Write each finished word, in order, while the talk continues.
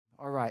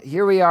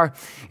Here we are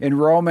in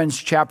Romans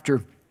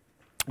chapter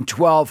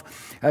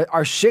 12,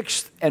 our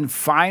sixth and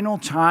final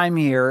time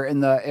here in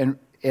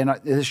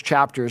this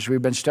chapter as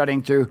we've been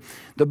studying through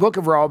the book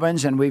of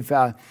Romans, and we've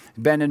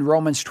been in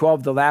Romans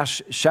 12 the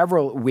last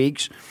several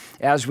weeks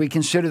as we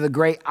consider the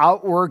great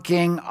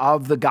outworking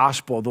of the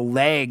gospel, the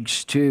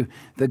legs to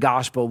the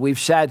gospel. We've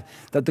said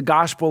that the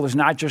gospel is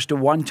not just a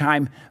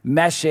one-time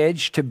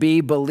message to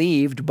be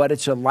believed, but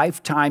it's a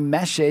lifetime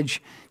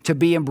message to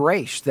be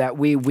embraced, that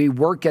we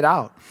work it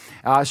out.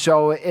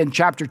 So in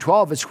chapter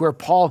 12, it's where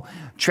Paul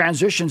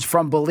transitions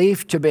from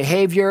belief to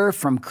behavior,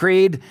 from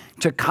creed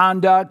to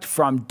conduct,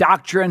 from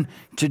doctrine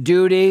to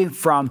duty,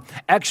 from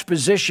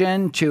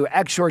exposition to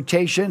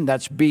exhortation.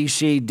 That's B,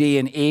 C, D,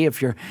 and E if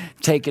you're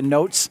taking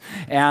notes.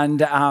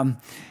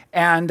 But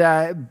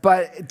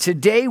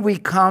today we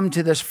come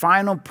to this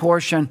final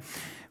portion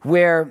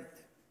where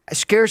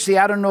scarcely,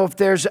 I don't know if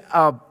there's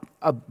a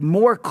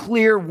more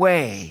clear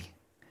way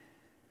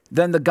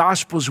than the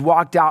gospel's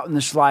walked out in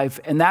this life,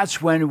 and that's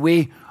when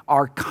we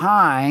are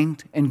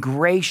kind and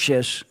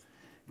gracious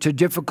to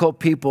difficult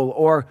people,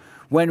 or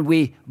when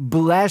we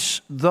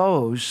bless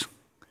those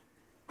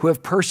who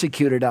have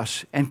persecuted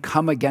us and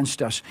come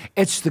against us.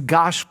 It's the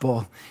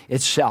gospel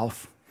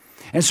itself.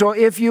 And so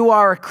if you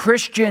are a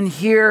Christian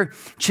here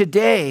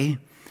today,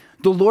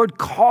 the Lord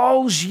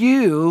calls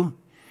you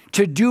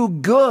to do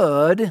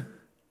good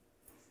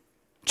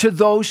to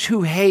those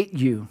who hate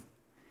you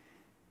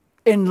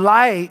in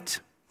light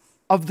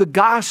of the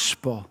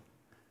gospel,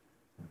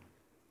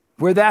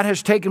 where that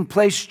has taken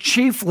place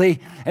chiefly,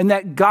 and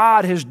that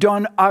God has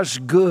done us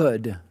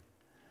good,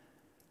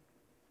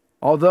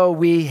 although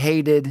we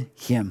hated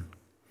him.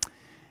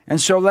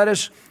 And so let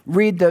us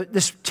read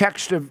this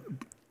text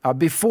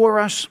before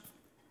us,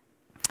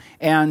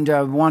 and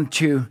want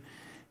to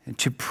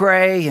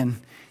pray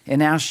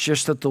and ask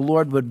just that the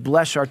Lord would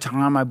bless our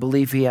time. I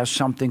believe he has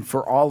something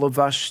for all of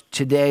us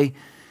today,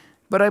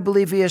 but I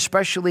believe he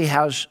especially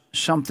has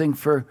something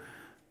for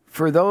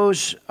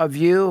those of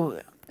you,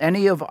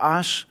 any of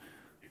us,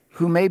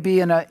 who may be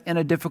in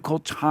a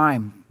difficult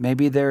time.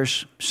 Maybe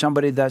there's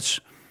somebody that's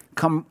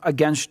come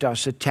against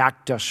us,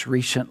 attacked us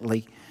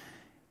recently.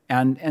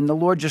 And the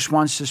Lord just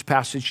wants this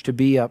passage to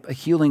be a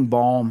healing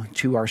balm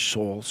to our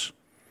souls.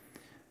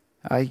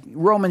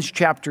 Romans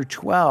chapter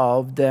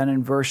 12, then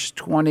in verse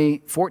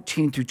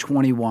 14 through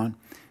 21.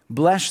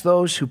 Bless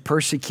those who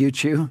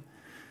persecute you.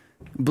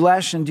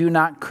 Bless and do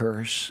not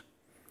curse.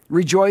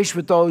 Rejoice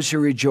with those who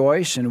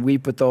rejoice, and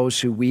weep with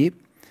those who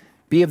weep.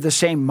 Be of the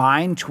same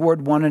mind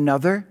toward one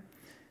another.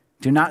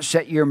 Do not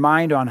set your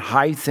mind on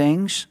high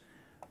things,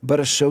 but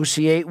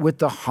associate with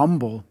the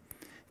humble.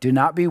 Do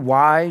not be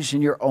wise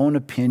in your own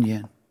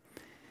opinion.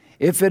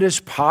 If it is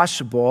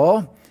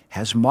possible,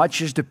 as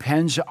much as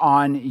depends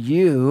on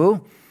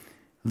you,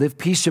 live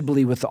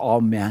peaceably with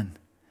all men.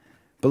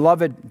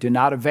 Beloved, do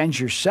not avenge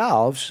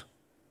yourselves,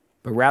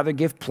 but rather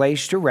give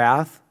place to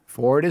wrath,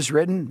 for it is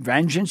written,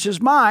 vengeance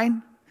is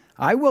mine.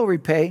 I will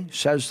repay,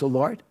 says the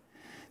Lord.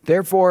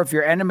 Therefore, if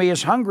your enemy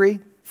is hungry,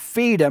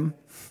 feed him.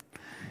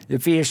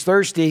 If he is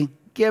thirsty,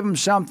 give him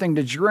something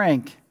to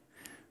drink.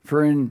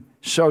 For in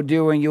so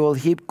doing, you will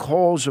heap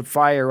coals of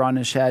fire on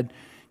his head.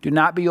 Do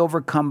not be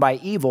overcome by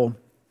evil,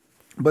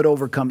 but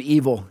overcome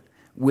evil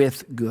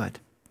with good.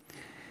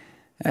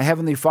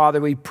 Heavenly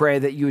Father, we pray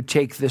that you would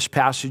take this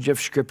passage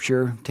of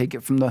Scripture, take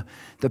it from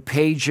the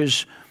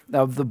pages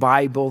of the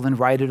Bible and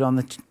write it on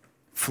the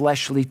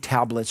fleshly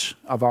tablets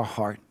of our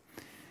heart.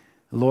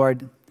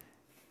 Lord,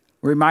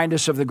 remind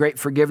us of the great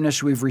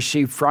forgiveness we've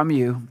received from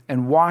you,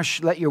 and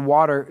let your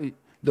water,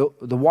 the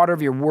water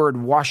of your word,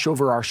 wash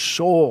over our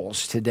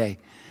souls today,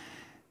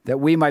 that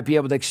we might be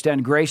able to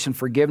extend grace and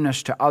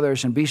forgiveness to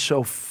others and be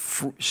so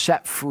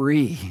set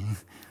free,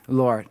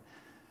 Lord,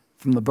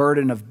 from the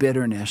burden of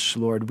bitterness,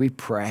 Lord, we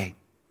pray.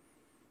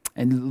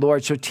 And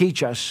Lord, so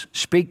teach us,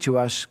 speak to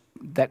us,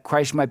 that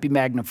Christ might be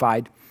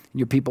magnified and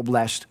your people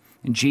blessed.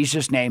 In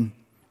Jesus' name,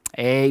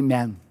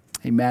 amen.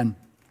 Amen.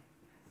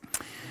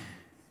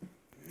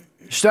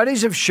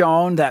 Studies have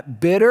shown that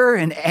bitter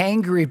and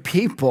angry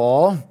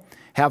people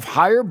have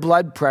higher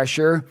blood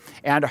pressure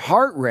and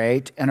heart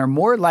rate and are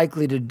more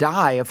likely to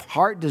die of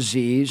heart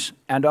disease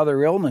and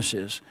other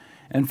illnesses.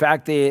 In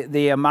fact,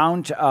 the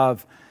amount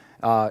of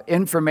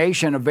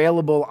information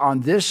available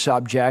on this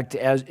subject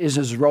is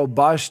as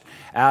robust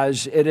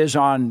as it is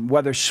on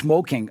whether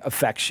smoking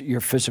affects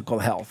your physical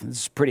health.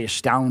 It's pretty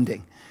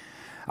astounding.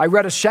 I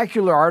read a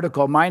secular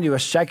article, mind you, a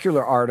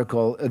secular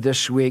article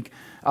this week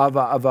of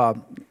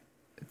a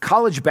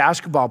college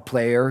basketball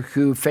player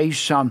who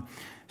faced some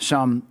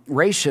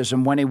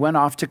racism when he went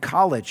off to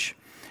college.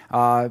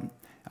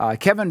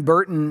 Kevin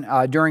Burton,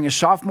 during his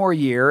sophomore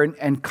year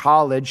in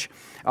college,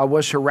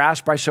 was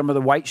harassed by some of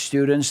the white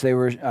students. They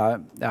were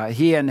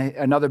he and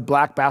another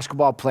black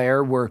basketball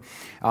player were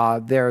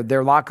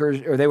their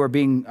lockers, or they were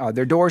being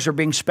their doors were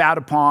being spat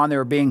upon. They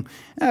were being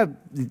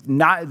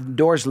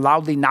doors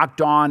loudly knocked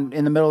on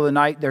in the middle of the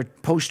night. Their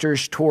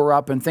posters tore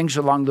up and things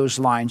along those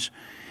lines.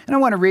 And I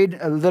want to read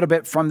a little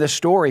bit from this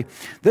story.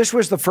 This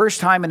was the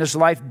first time in his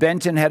life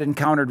Benton had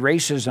encountered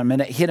racism,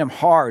 and it hit him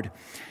hard.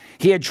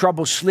 He had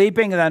trouble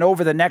sleeping, and then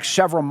over the next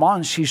several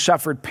months, he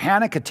suffered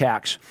panic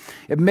attacks.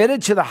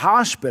 Admitted to the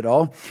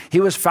hospital, he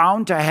was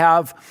found to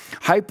have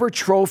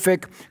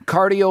hypertrophic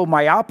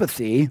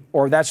cardiomyopathy,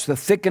 or that's the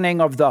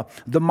thickening of the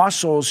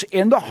muscles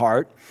in the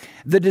heart.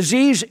 The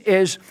disease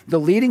is the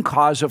leading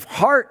cause of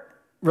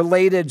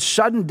heart-related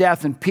sudden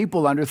death in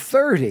people under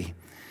 30.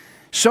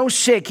 So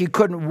sick he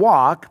couldn't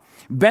walk,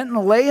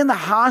 Benton lay in the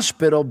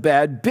hospital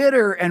bed,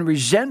 bitter and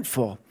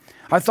resentful.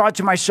 I thought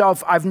to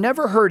myself, I've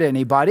never hurt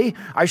anybody.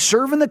 I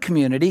serve in the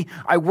community.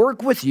 I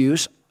work with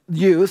youth.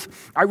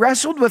 I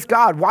wrestled with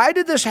God. Why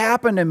did this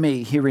happen to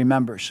me? He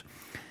remembers.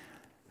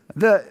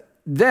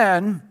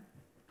 Then,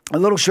 a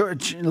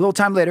little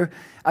time later,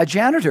 a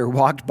janitor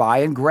walked by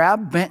and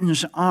grabbed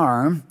Benton's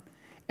arm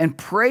and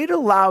prayed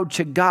aloud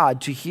to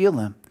God to heal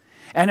him.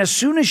 And as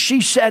soon as she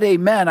said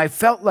amen, I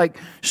felt like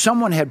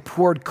someone had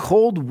poured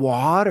cold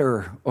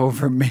water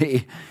over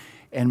me,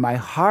 and my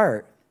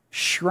heart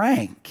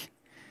shrank.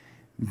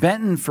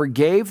 Benton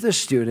forgave the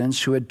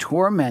students who had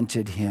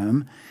tormented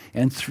him,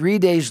 and 3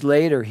 days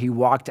later, he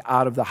walked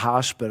out of the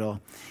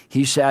hospital.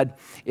 He said,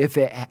 if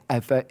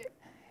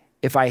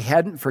I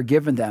hadn't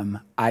forgiven them,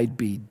 I'd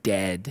be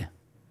dead.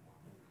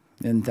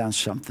 Isn't that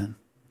something?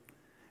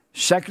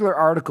 Secular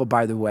article,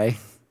 by the way.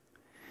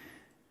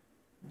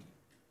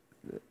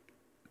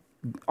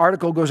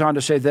 Article goes on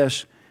to say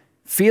this: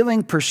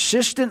 feeling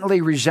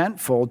persistently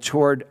resentful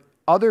toward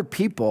other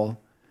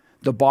people,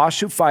 the boss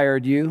who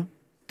fired you,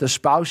 the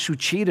spouse who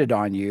cheated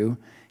on you,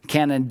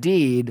 can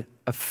indeed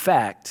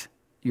affect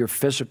your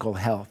physical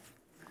health.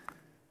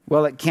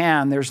 Well, it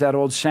can. There's that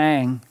old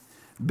saying,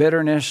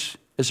 bitterness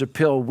is a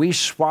pill we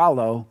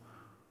swallow,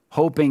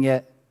 hoping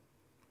it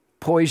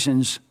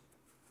poisons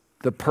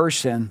the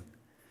person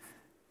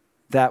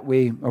that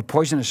or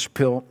poisonous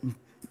pill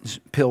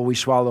we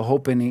swallow,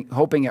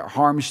 hoping it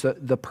harms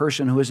the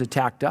person who has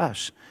attacked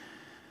us.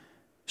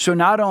 So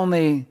not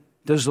only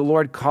does the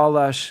Lord call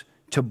us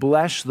to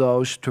bless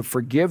those, to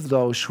forgive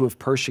those who have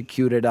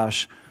persecuted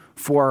us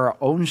for our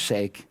own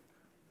sake,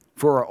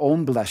 for our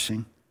own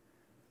blessing,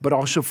 but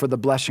also for the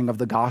blessing of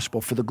the gospel,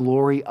 for the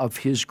glory of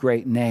his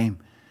great name.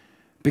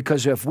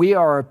 Because if we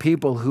are a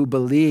people who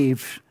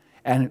believe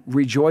and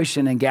rejoice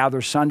in and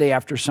gather Sunday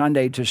after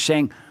Sunday to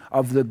sing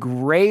of the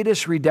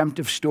greatest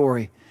redemptive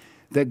story,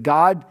 that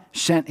God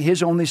sent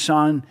his only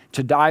son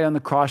to die on the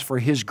cross for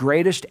his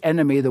greatest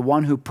enemy, the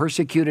one who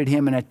persecuted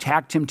him and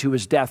attacked him to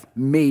his death,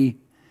 me,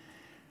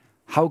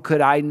 how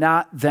could I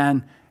not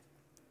then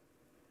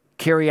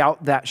carry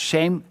out that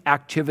same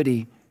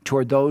activity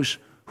toward those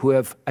who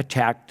have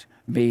attacked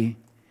me?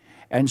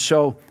 And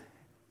so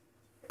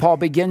Paul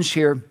begins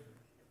here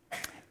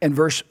in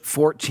verse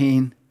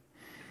 14,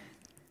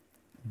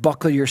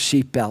 buckle your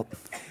seatbelt.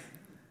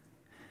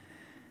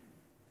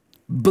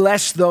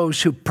 Bless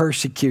those who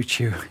persecute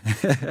you.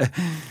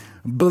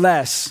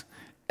 Bless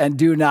and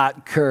do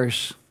not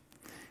curse.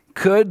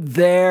 Could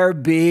there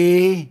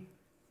be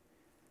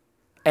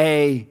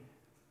a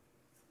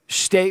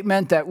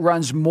statement that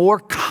runs more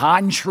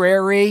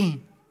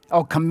contrary,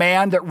 a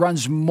command that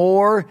runs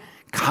more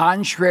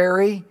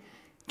contrary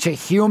to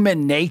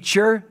human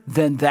nature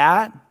than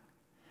that?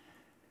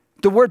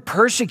 The word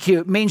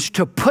persecute means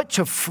to put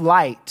to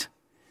flight.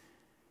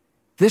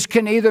 This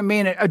can either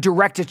mean a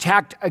direct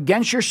attack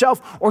against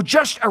yourself or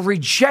just a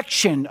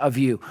rejection of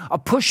you, a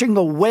pushing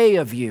away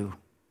of you.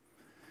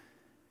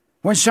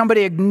 When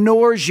somebody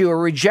ignores you or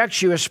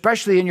rejects you,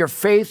 especially in your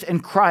faith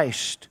in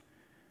Christ,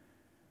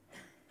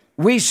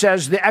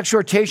 says the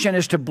exhortation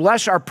is to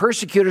bless our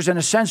persecutors in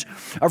a sense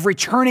of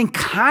returning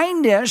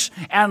kindness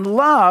and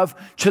love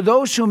to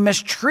those who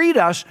mistreat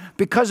us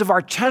because of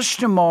our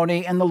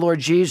testimony in the Lord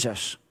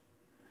Jesus.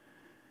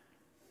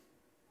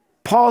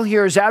 Paul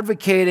here is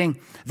advocating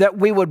that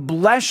we would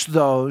bless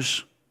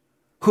those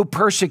who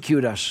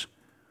persecute us,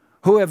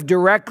 who have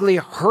directly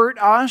hurt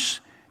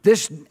us.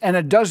 And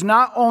it does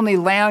not only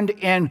land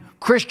in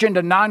Christian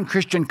to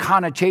non-Christian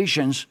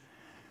connotations,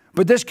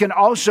 but this can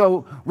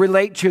also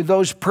relate to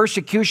those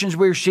persecutions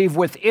we receive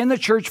within the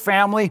church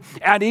family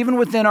and even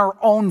within our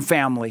own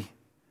family.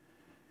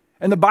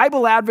 And the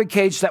Bible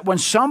advocates that when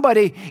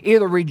somebody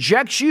either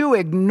rejects you,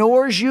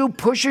 ignores you,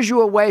 pushes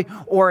you away,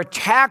 or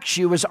attacks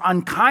you, is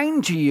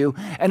unkind to you,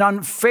 and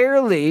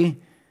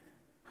unfairly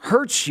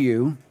hurts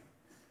you,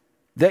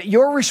 that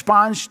your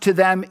response to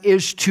them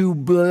is to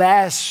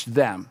bless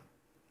them.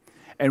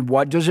 And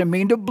what does it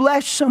mean to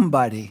bless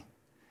somebody?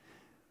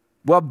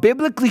 Well,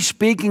 biblically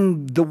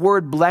speaking, the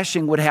word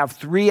blessing would have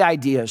three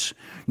ideas.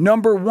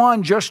 Number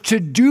one, just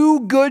to do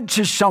good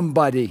to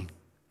somebody.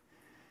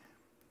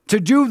 To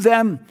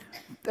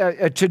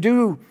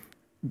do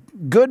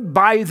good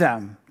by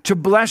them, to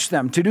bless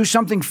them, to do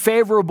something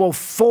favorable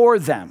for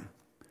them.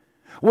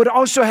 Would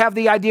also have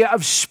the idea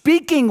of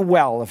speaking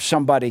well of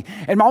somebody,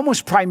 and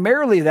almost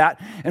primarily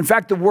that. In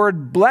fact, the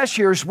word bless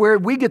here is where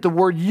we get the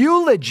word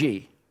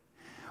eulogy,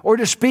 or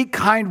to speak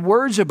kind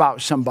words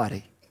about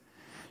somebody.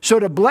 So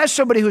to bless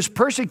somebody who's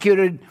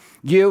persecuted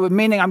you,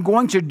 meaning I'm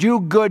going to do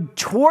good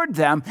toward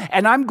them,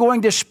 and I'm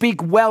going to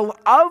speak well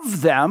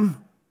of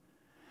them,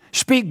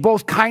 speak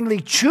both kindly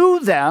to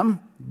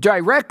them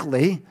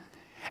directly,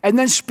 and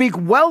then speak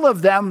well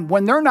of them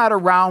when they're not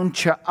around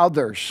to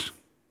others.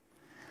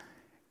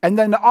 And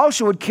then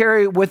also would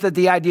carry with it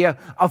the idea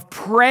of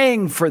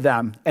praying for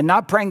them, and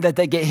not praying that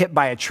they get hit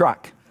by a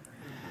truck,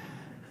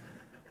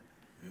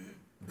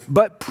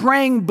 but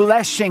praying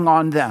blessing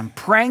on them,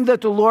 praying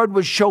that the Lord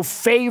would show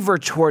favor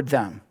toward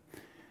them,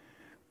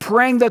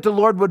 praying that the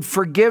Lord would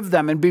forgive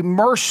them and be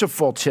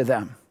merciful to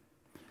them,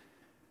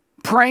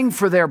 praying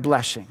for their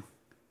blessing.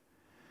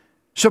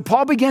 So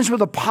Paul begins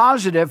with a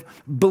positive: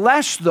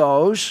 bless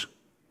those,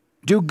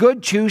 do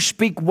good to,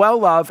 speak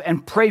well of,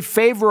 and pray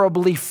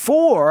favorably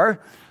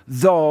for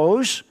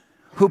those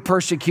who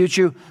persecute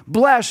you.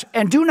 Bless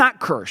and do not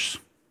curse.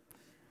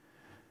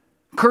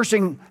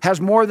 Cursing has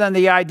more than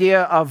the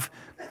idea of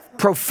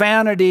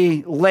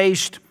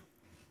profanity-laced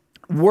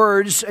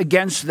words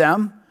against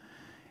them.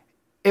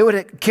 It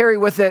would carry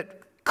with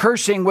it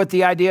cursing with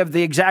the idea of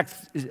the exact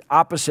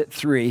opposite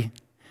three,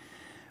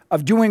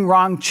 of doing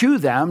wrong to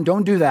them.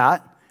 Don't do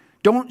that.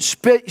 Don't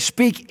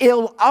speak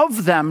ill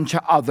of them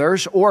to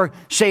others or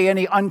say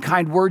any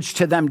unkind words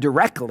to them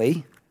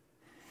directly.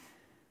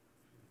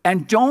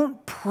 And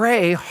don't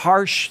pray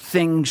harsh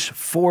things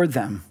for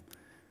them.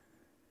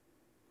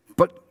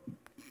 But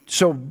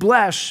so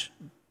bless,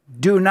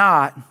 do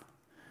not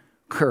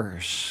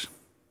curse.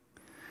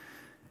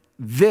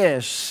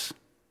 This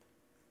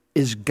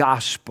is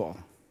gospel.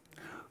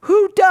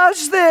 Who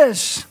does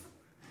this?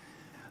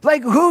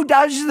 Like, who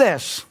does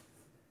this?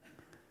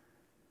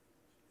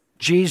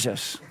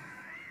 Jesus.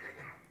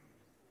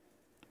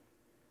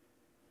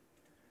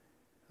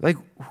 Like,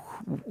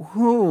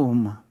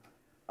 whom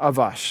of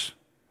us?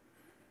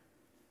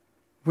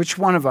 Which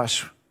one of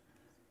us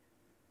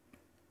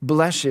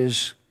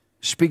blesses,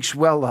 speaks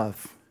well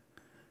of,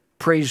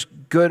 prays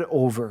good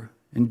over,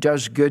 and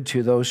does good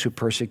to those who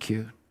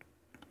persecute?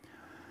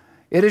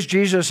 It is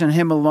Jesus and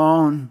him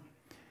alone.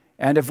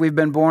 And if we've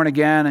been born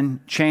again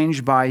and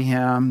changed by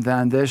him,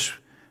 then this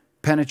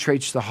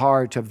penetrates the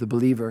heart of the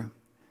believer.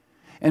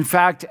 In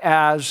fact,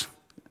 as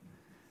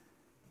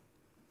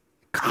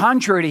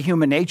contrary to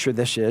human nature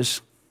this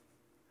is,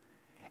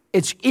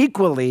 it's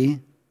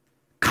equally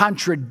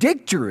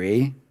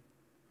contradictory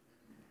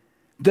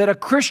that a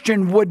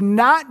Christian would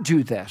not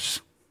do this.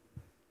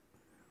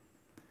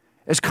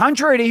 As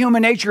contrary to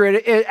human nature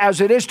as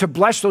it is to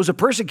bless those who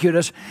persecute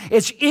us,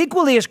 it's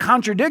equally as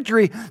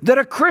contradictory that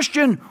a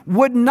Christian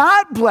would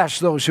not bless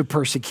those who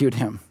persecute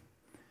him.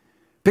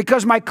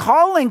 Because my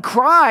calling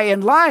cry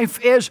in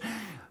life is,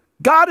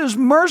 God is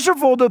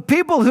merciful to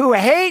people who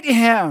hate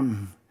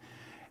him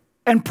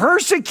and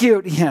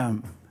persecute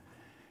him.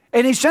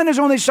 And he sent his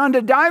only son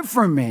to die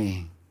for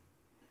me.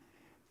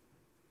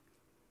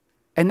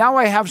 And now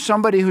I have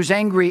somebody who's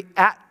angry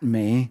at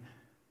me,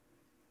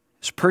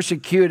 has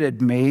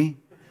persecuted me,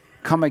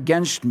 come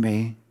against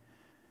me,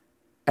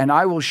 and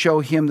I will show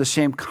him the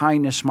same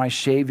kindness my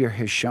Savior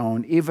has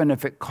shown, even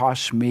if it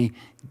costs me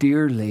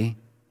dearly.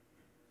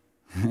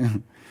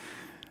 In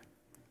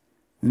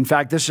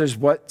fact, this is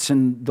what's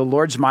in the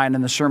Lord's mind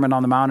in the Sermon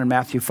on the Mount in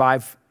Matthew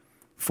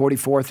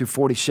 5:44 through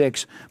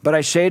 46. But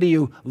I say to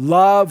you,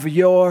 love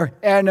your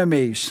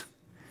enemies.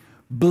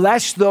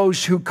 Bless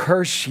those who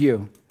curse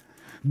you.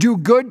 Do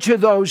good to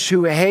those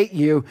who hate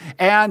you.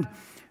 And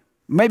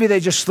maybe they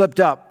just slipped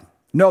up.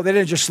 No, they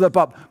didn't just slip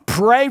up.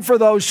 Pray for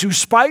those who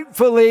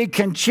spitefully,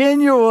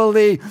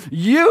 continually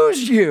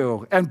use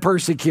you and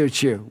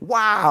persecute you.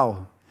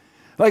 Wow.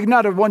 Like,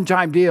 not a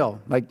one-time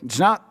deal. Like, it's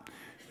not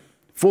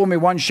fool me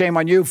once, shame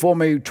on you, fool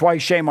me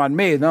twice, shame on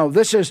me. No,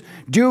 this is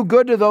do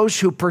good to those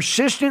who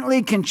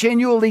persistently,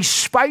 continually,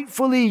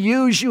 spitefully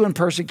use you and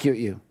persecute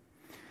you.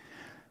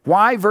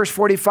 Why? Verse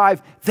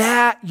 45,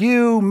 that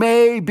you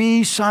may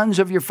be sons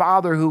of your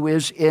Father who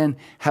is in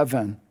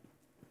heaven.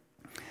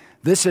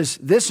 This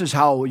is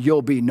how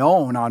you'll be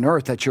known on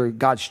earth that you're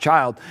God's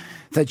child,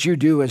 that you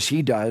do as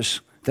he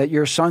does, that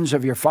you're sons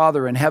of your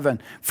Father in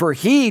heaven. For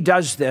he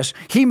does this.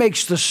 He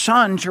makes the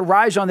sun to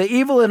rise on the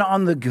evil and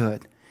on the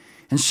good,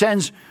 and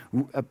sends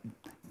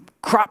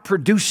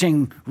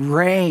crop-producing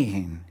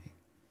rain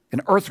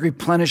and earth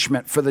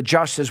replenishment for the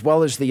just as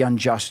well as the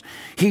unjust.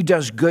 He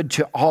does good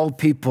to all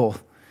people.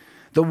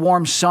 The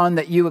warm sun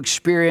that you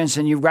experience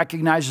and you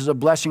recognize as a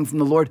blessing from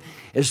the Lord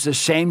is the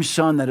same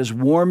sun that is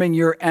warming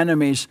your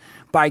enemies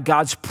by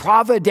God's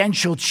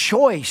providential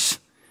choice.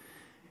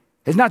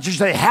 It's not just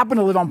that they happen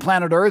to live on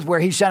planet Earth where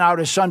he sent out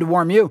his son to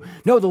warm you.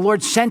 No, the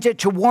Lord sent it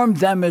to warm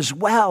them as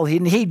well.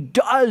 He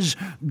does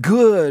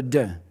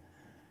good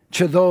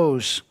to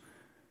those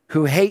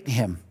who hate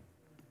him.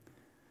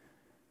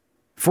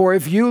 For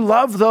if you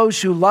love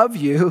those who love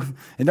you,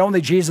 and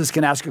only Jesus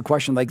can ask a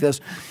question like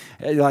this,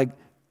 like,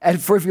 And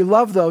for if you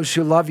love those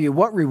who love you,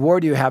 what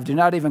reward do you have? Do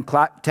not even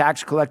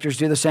tax collectors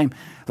do the same?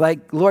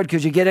 Like, Lord,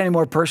 could you get any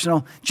more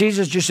personal?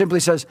 Jesus just simply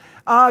says,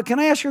 can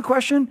I ask you a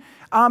question?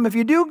 If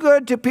you do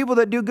good to people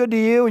that do good to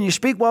you, and you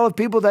speak well of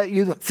people that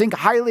you think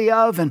highly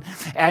of,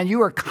 and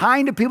you are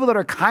kind to people that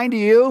are kind to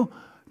you,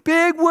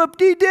 big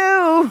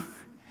whoop-de-doo.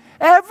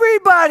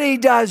 Everybody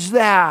does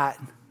that.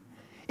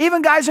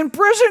 Even guys in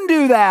prison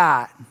do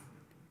that.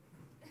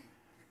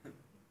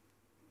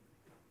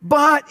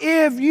 But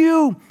if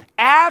you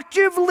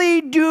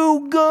actively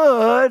do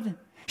good,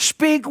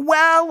 speak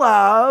well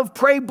of,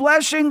 pray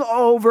blessing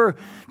over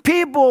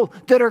people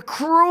that are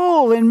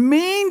cruel and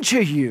mean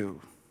to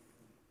you,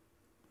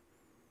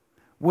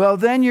 well,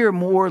 then you're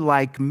more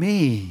like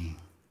me,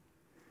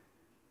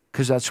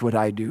 because that's what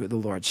I do, the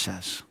Lord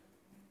says.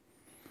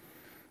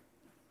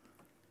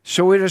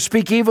 So we're to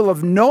speak evil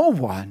of no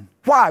one.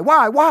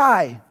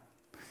 Why?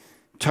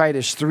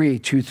 Titus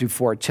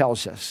 3:2-4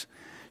 tells us.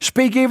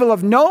 Speak evil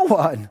of no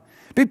one.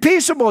 Be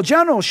peaceable,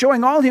 gentle,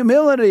 showing all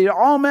humility to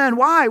all men.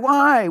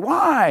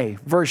 Why?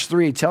 Verse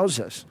 3 tells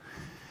us.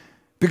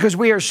 Because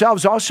we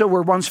ourselves also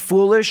were once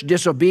foolish,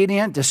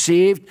 disobedient,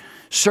 deceived,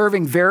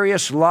 serving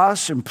various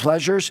lusts and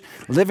pleasures,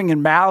 living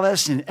in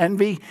malice and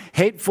envy,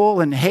 hateful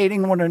and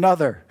hating one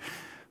another.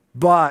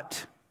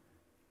 But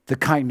the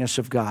kindness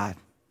of God.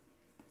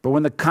 But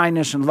when the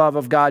kindness and love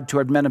of God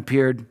toward men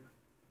appeared,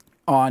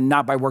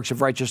 not by works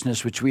of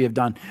righteousness, which we have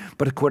done,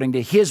 but according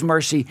to his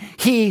mercy,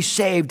 he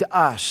saved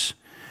us.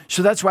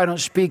 So that's why I don't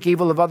speak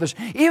evil of others,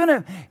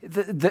 even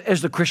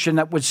as the Christian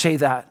that would say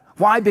that.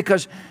 Why?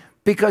 Because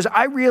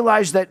I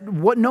realize that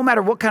no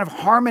matter what kind of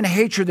harm and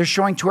hatred they're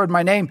showing toward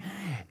my name,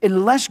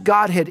 unless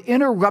God had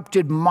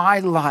interrupted my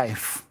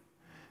life,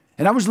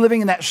 and I was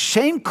living in that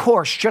same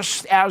course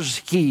just as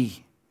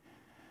he,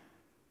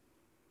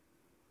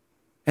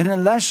 and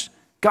unless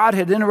God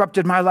had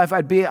interrupted my life,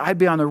 I'd be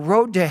on the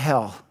road to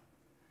hell.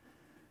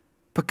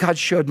 But God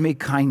showed me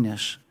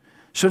kindness.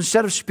 So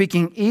instead of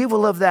speaking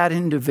evil of that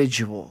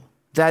individual,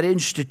 that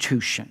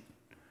institution,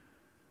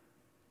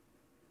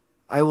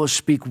 I will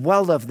speak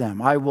well of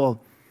them. I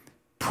will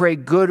pray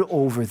good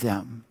over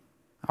them.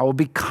 I will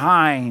be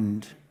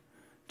kind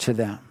to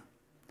them.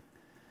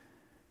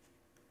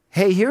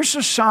 Hey, here's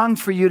a song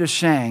for you to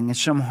sing.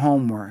 It's some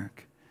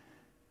homework.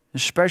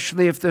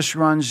 Especially if this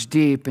runs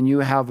deep and you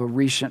have a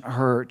recent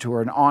hurt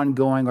or an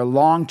ongoing or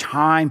long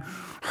time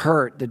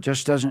hurt that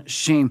just doesn't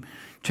seem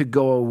to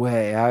go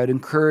away. I would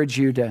encourage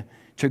you to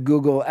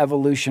Google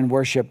Evolution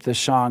Worship, the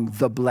song,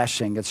 The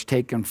Blessing. It's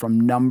taken from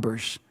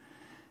Numbers,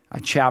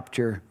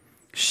 chapter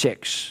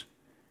 6.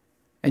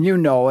 And you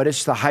know it,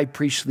 it's the high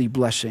priestly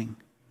blessing.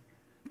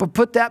 But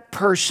put that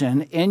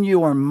person in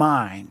your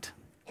mind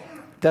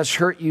that's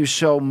hurt you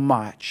so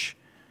much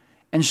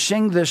and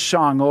sing this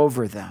song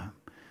over them.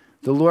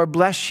 The Lord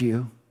bless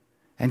you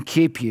and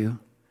keep you,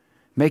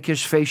 make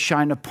his face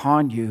shine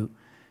upon you,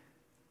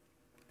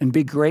 and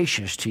be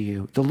gracious to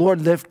you. The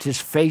Lord lift his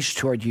face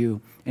toward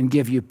you and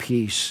give you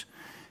peace.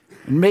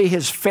 And may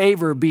his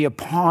favor be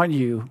upon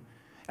you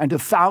and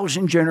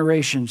 1,000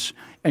 generations,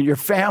 and your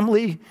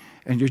family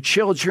and your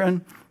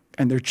children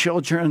and their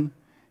children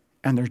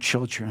and their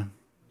children.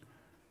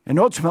 And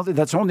ultimately,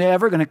 that's only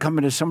ever going to come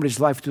into somebody's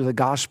life through the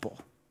gospel,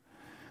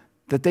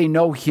 that they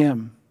know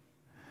him.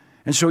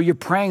 And so you're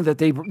praying that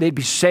they'd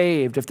be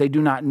saved if they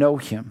do not know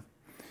him,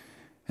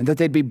 and that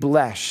they'd be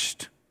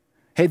blessed.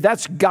 Hey,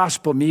 that's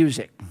gospel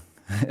music.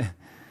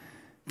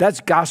 That's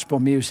gospel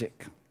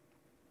music.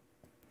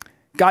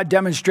 God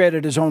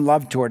demonstrated his own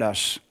love toward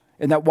us,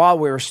 in that while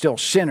we were still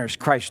sinners,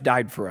 Christ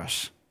died for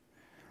us.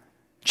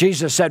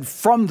 Jesus said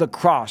from the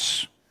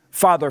cross,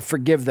 Father,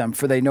 forgive them,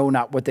 for they know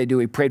not what they do.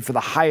 He prayed for the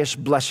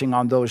highest blessing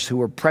on those who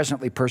were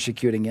presently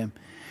persecuting him.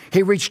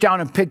 He reached down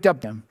and picked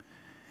up them.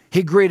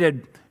 He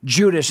greeted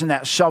Judas in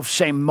that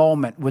self-same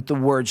moment with the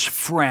words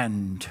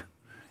friend,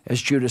 as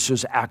Judas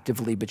was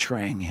actively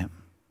betraying him.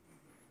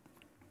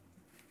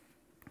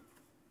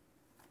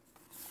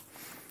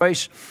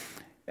 Rejoice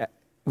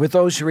with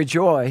those who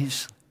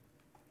rejoice,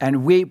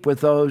 and weep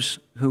with those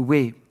who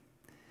weep.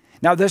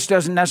 Now, this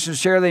doesn't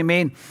necessarily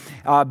mean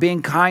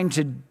being kind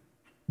to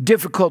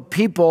difficult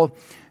people,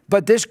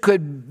 but this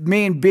could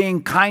mean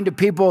being kind to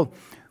people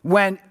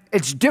when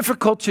it's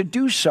difficult to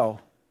do so.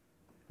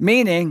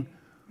 Meaning,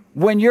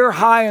 when you're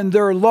high and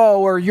they're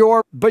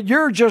low, but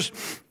you're just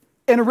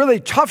in a really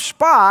tough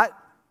spot,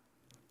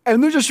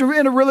 and they're just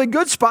in a really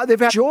good spot. They've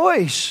had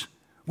rejoice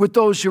with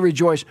those who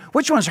rejoice.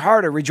 Which one's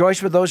harder,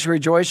 rejoice with those who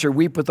rejoice or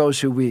weep with those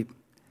who weep?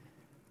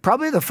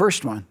 Probably the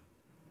first one.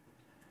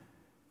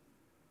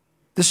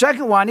 The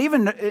second one,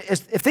 even if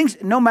things,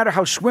 no matter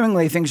how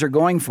swimmingly things are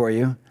going for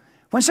you,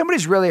 when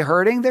somebody's really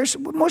hurting,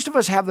 most of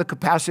us have the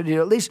capacity to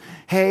at least,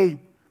 hey,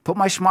 put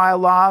my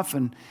smile off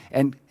and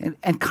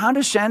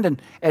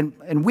condescend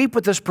and weep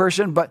with this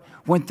person. But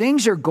when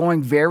things are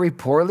going very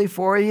poorly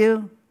for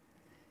you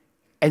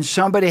and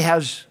somebody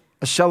has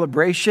a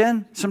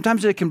celebration,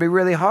 sometimes it can be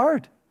really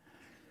hard.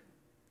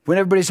 When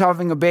everybody's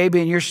having a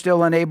baby and you're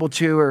still unable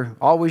to, or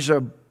always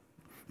a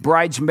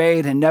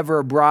bridesmaid and never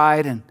a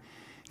bride, and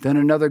then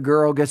another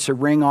girl gets a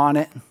ring on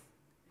it,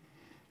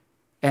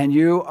 and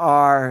you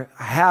are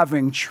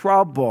having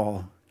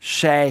trouble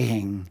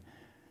saying,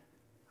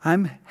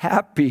 I'm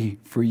happy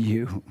for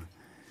you.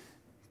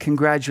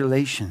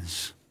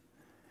 Congratulations.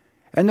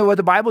 And what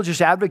the Bible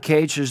just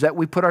advocates is that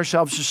we put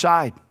ourselves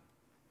aside,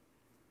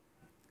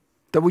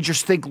 that we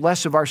just think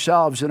less of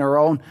ourselves in our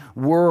own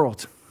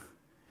world,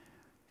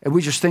 and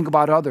we just think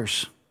about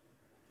others,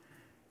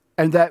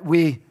 and that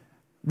we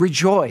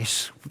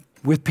rejoice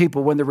with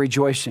people when they're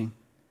rejoicing,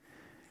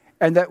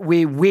 and that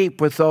we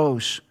weep with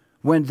those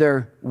when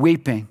they're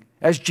weeping,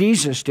 as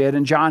Jesus did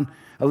in John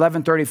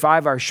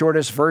 11:35, our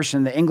shortest verse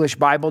in the English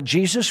Bible.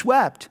 Jesus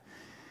wept,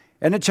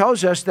 and it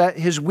tells us that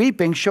his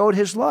weeping showed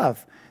his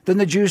love. Then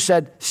the Jews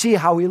said, see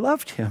how he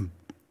loved him.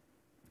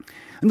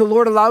 And the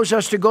Lord allows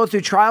us to go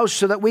through trials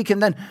so that we can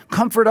then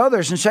comfort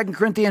others. In 2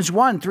 Corinthians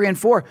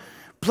 1:3-4,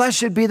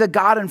 blessed be the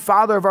God and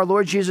Father of our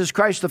Lord Jesus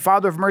Christ, the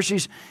Father of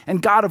mercies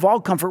and God of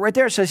all comfort. Right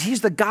there it says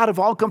he's the God of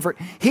all comfort.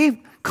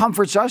 He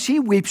comforts us. He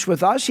weeps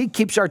with us. He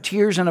keeps our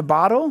tears in a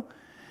bottle.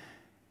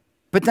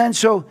 But then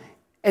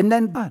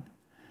God.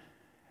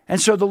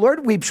 And so the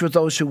Lord weeps with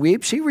those who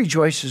weep. He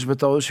rejoices with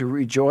those who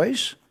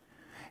rejoice.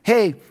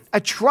 Hey, a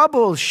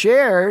trouble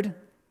shared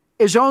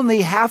is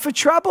only half a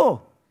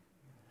trouble.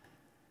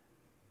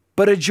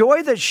 But a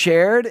joy that's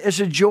shared is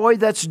a joy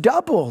that's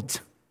doubled.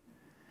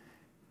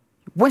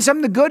 When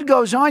something good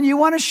goes on, you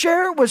want to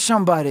share it with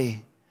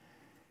somebody.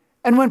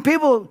 And when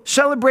people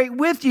celebrate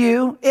with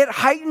you, it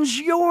heightens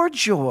your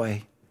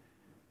joy.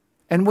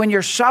 And when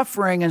you're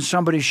suffering and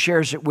somebody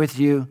shares it with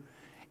you,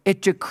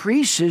 it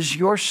decreases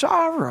your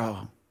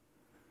sorrow.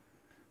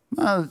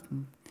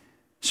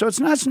 So it's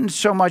not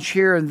so much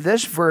here in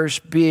this verse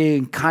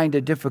being kind to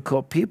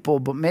difficult people,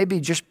 but maybe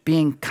just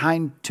being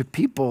kind to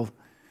people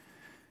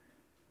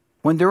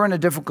when they're in a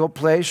difficult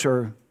place,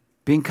 or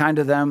being kind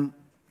to them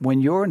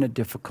when you're in a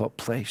difficult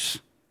place.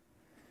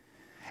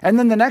 And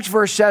then the next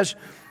verse says,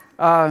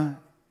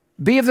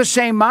 be of the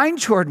same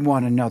mind toward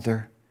one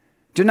another.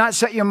 Do not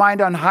set your mind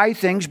on high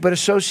things, but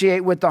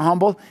associate with the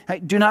humble.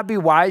 Do not be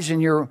wise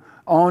in your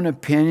own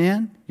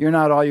opinion. You're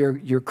not all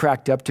you're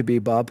cracked up to be,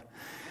 bub.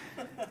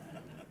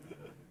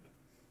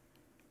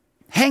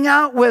 Hang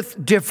out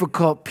with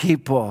difficult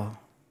people.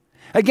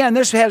 Again,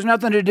 this has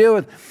nothing to do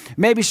with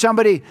maybe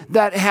somebody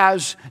that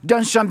has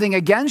done something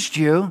against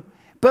you,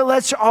 but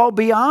let's all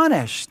be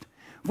honest.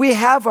 We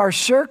have our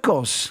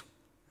circles.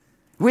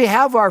 We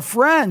have our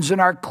friends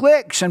and our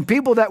cliques and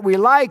people that we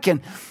like,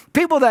 and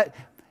people that,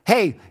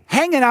 hey,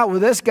 hanging out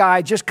with this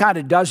guy just kind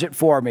of does it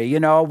for me. You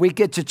know, we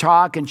get to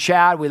talk and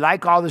chat. We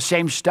like all the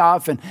same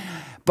stuff.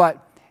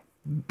 But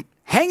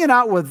hanging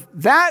out with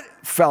that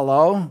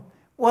fellow,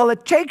 well,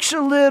 it takes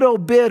a little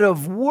bit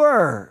of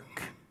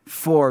work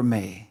for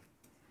me.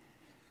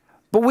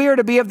 But we are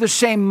to be of the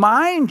same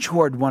mind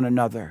toward one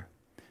another.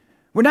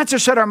 We're not to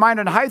set our mind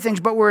on high things,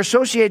 but we're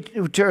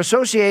to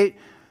associate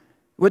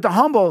with the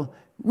humble.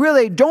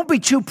 Really, don't be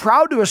too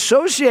proud to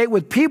associate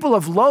with people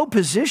of low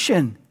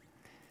position.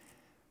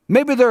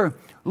 Maybe they're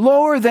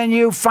lower than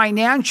you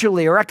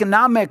financially or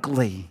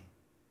economically.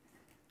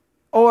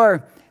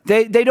 Or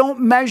they don't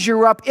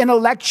measure up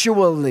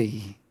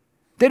intellectually.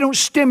 They don't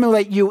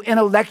stimulate you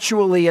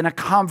intellectually in a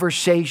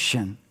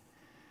conversation.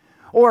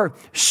 Or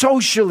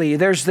socially,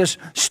 there's this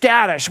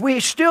status. We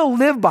still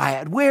live by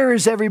it. Where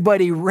is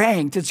everybody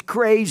ranked? It's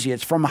crazy.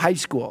 It's from high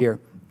school here.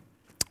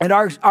 And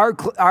our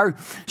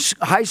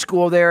high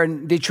school there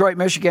in Detroit,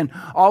 Michigan,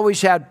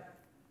 always had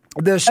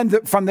this.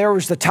 And from there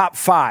was the top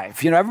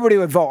 5. You know, everybody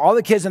would vote. All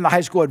the kids in the high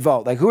school would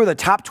vote. Like, who are the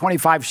top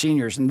 25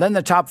 seniors? And then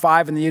the top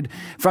 5, and then you'd,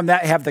 from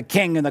that, have the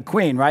king and the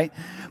queen, right?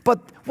 But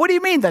what do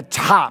you mean the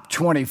top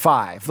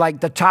 25?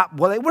 Like the top,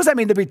 well, what does that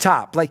mean to be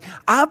top? Like,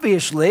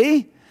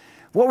 obviously,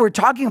 what we're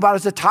talking about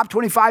is the top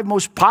 25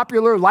 most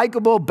popular,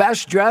 likable,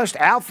 best dressed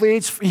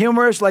athletes,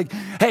 humorists. Like,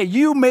 hey,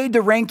 you made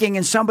the ranking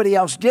and somebody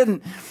else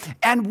didn't.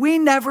 And we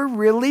never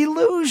really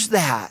lose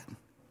that.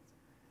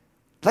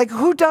 Like,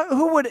 who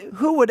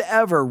would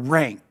ever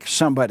rank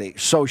somebody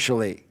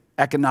socially,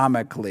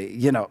 economically,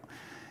 you know?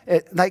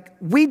 Like,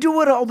 we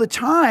do it all the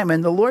time.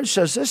 And the Lord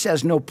says this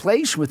has no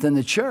place within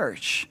the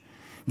church.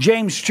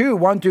 James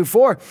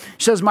 2:1-4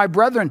 says, my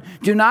brethren,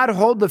 do not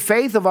hold the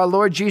faith of our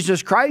Lord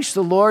Jesus Christ,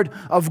 the Lord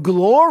of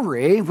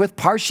glory, with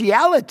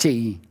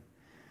partiality.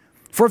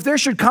 For if there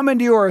should come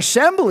into your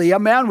assembly a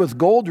man with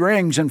gold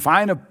rings and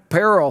fine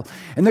apparel,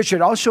 and there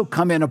should also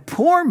come in a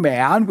poor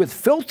man with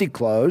filthy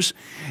clothes,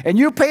 and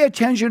you pay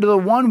attention to the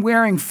one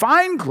wearing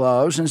fine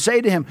clothes and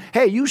say to him,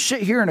 hey, you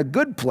sit here in a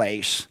good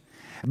place.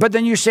 But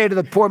then you say to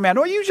the poor man,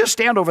 oh, you just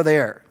stand over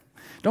there.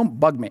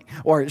 Don't bug me.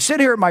 Or sit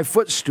here at my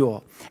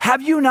footstool.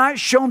 Have you not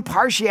shown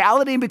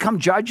partiality and become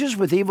judges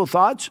with evil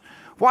thoughts?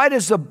 Why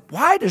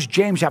does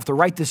James have to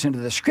write this into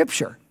the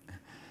scripture?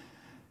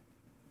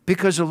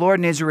 Because the Lord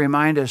needs to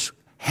remind us,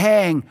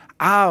 hang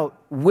out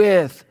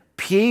with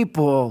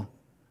people,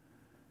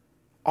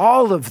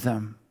 all of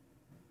them.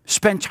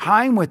 Spend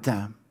time with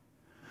them.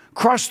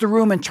 Cross the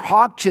room and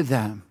talk to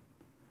them.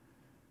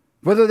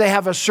 Whether they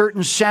have a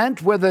certain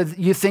scent, whether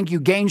you think you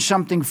gain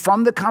something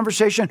from the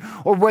conversation,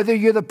 or whether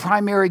you're the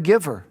primary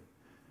giver.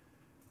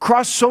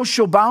 cross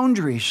social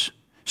boundaries,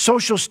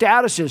 social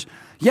statuses.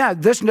 Yeah,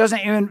 this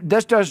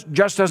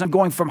just doesn't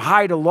going from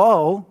high to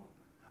low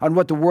on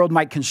what the world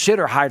might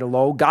consider high to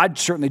low. God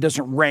certainly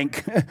doesn't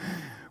rank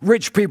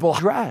rich people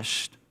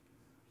dressed.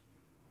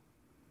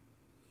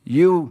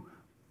 You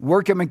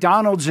work at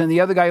McDonald's and the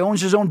other guy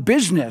owns his own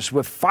business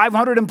with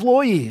 500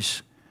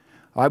 employees.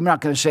 I'm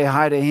not going to say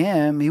hi to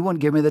him. He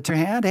wouldn't give me the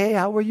hand. Hey,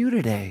 how are you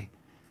today?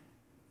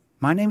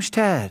 My name's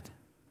Ted.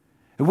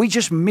 And we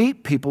just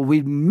meet people.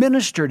 We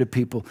minister to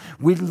people.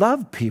 We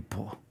love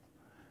people.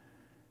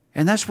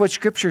 And that's what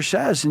Scripture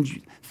says. And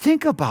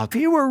think about it.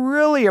 If he were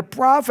really a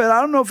prophet, I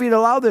don't know if he'd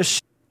allow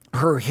this,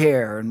 her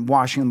hair and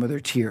washing them with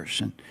her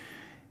tears.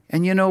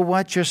 And you know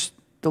what? Just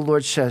the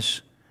Lord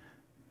says,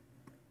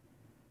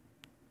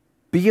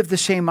 be of the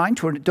same mind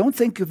toward it. Don't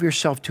think of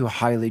yourself too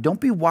highly. Don't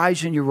be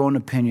wise in your own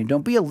opinion.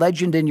 Don't be a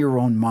legend in your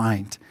own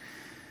mind.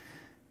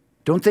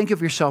 Don't think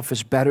of yourself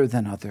as better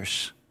than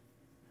others.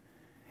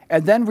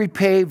 And then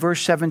repay,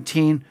 verse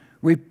 17,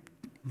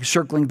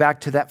 circling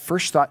back to that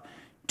first thought,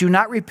 do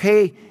not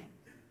repay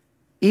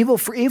evil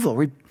for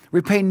evil.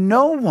 Repay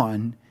no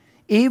one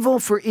evil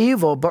for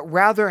evil, but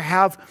rather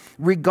have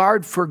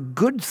regard for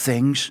good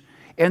things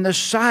in the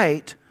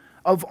sight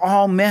of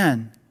all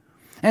men.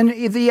 And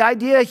the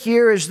idea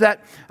here is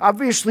that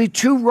obviously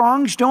 2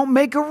 wrongs don't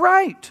make a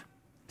right.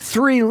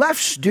 3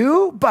 lefts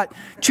do, but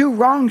 2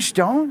 wrongs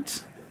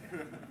don't.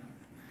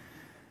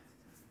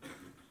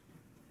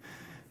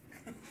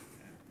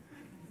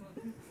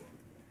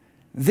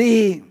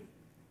 The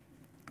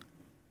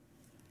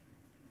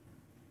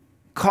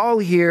call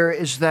here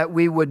is that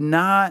we would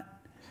not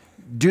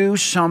do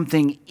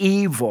something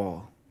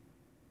evil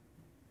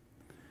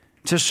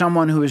to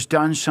someone who has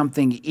done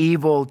something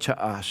evil to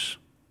us.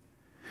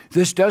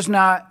 This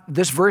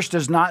verse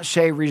does not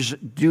say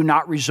do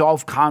not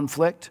resolve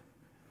conflict.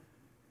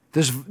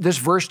 This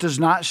verse does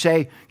not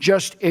say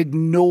just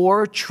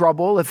ignore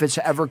trouble if it's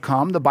ever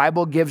come. The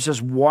Bible gives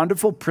us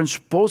wonderful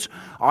principles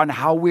on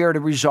how we are to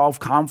resolve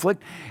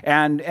conflict.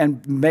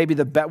 And maybe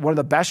one of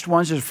the best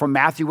ones is from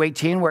Matthew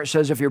 18, where it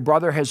says, if your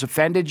brother has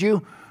offended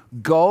you,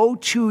 go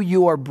to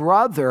your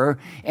brother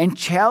and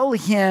tell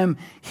him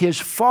his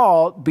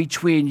fault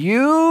between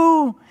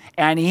you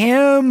and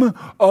him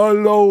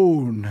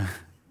alone.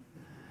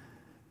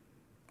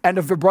 And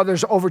if the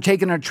brother's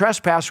overtaken a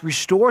trespass,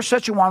 restore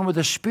such a one with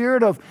a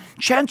spirit of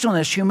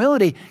gentleness,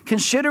 humility,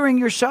 considering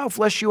yourself,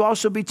 lest you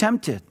also be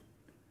tempted.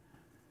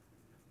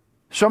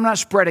 So I'm not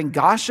spreading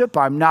gossip.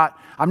 I'm not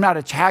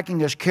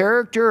attacking his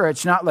character.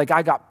 It's not like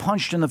I got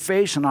punched in the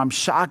face and I'm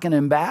socking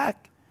him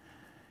back.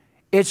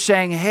 It's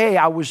saying, hey,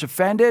 I was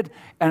offended,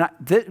 and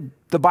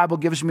the Bible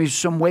gives me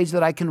some ways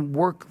that I can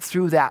work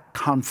through that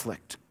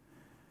conflict.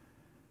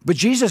 But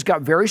Jesus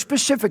got very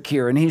specific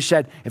here, and he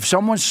said, if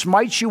someone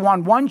smites you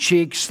on one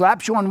cheek,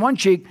 slaps you on one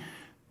cheek,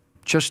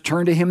 just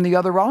turn to him the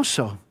other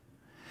also.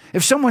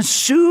 If someone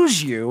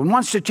sues you and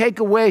wants to take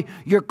away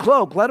your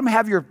cloak, let him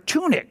have your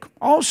tunic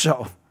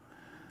also.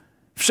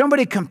 If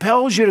somebody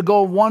compels you to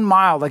go 1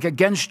 mile, like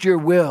against your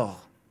will,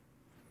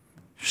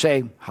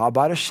 say, how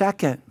about a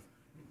second?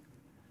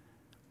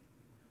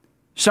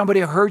 Somebody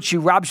hurts you,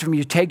 robs from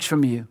you, takes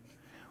from you.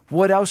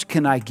 What else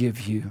can I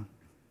give you?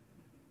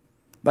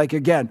 Like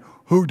again,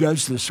 who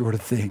does this sort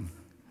of thing?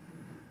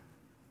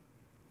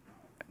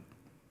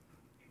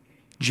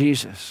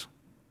 Jesus.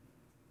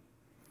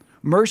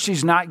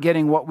 Mercy's not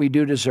getting what we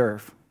do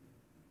deserve.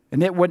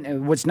 And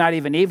what's not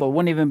even evil, it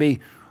wouldn't even be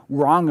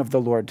wrong of the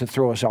Lord to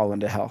throw us all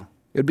into hell.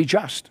 It would be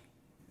just.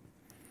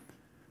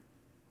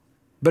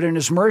 But in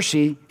his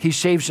mercy, he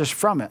saves us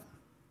from it.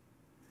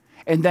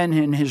 And then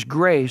in his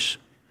grace,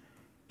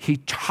 he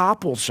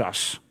topples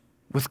us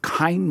with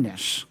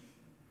kindness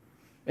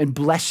and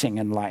blessing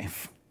in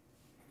life.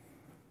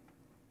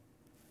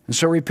 And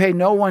so repay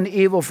no one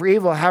evil for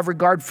evil. Have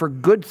regard for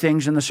good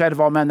things in the sight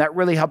of all men. That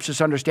really helps us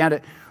understand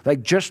it.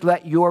 Like, just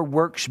let your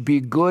works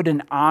be good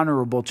and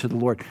honorable to the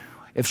Lord.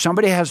 If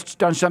somebody has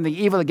done something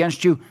evil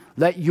against you,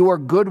 let your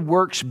good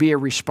works be a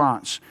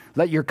response.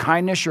 Let your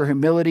kindness, your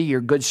humility,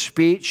 your good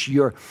speech,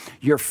 your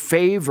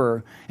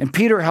favor. And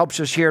Peter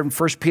helps us here in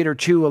 1 Peter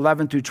 2,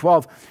 11 through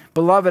 12.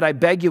 Beloved, I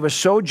beg you as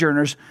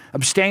sojourners,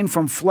 abstain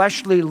from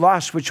fleshly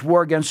lusts which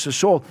war against the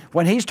soul.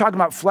 When he's talking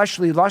about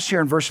fleshly lusts here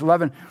in verse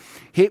 11,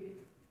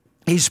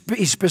 He's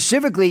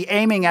specifically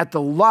aiming at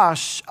the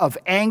lusts of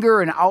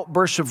anger and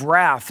outbursts of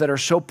wrath that are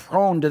so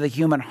prone to the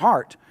human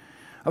heart.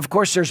 Of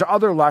course, there's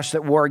other lusts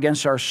that war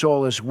against our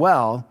soul as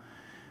well.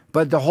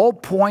 But the whole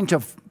point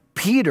of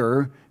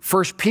Peter,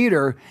 1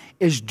 Peter,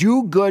 is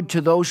do good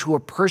to those who are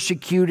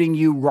persecuting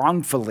you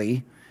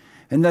wrongfully.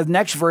 In the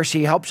next verse,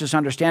 he helps us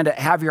understand it.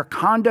 Have your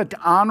conduct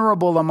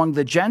honorable among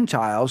the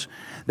Gentiles,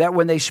 that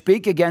when they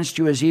speak against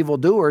you as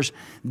evildoers,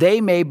 they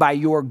may by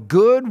your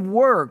good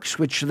works,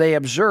 which they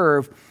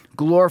observe,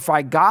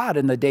 glorify God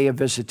in the day of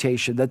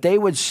visitation, that they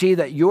would see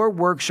that your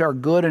works are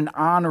good and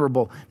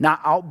honorable,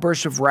 not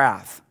outbursts of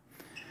wrath.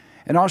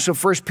 And also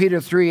 1 Peter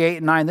 3, 8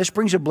 and 9, this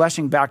brings a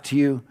blessing back to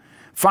you.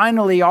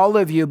 Finally, all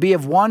of you, be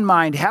of one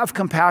mind, have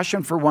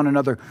compassion for one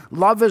another,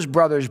 love as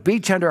brothers, be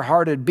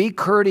tenderhearted, be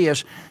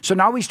courteous. So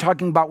now he's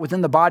talking about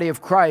within the body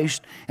of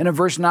Christ. And in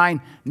verse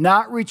 9,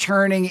 not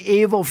returning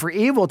evil for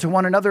evil to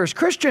one another as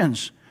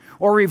Christians,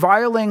 or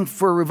reviling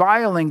for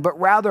reviling, but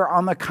rather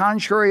on the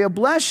contrary, a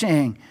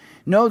blessing.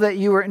 Knowing that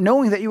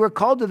you were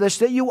called to this,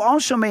 that you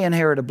also may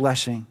inherit a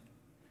blessing.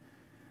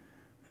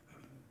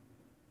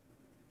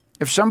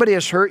 If somebody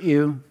has hurt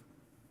you,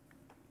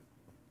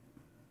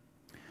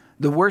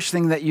 the worst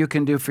thing that you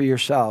can do for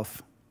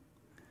yourself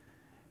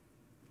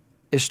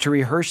is to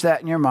rehearse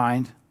that in your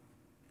mind,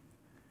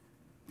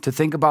 to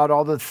think about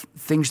all the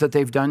things that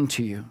they've done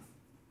to you,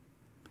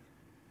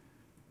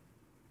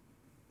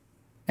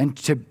 and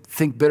to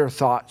think bitter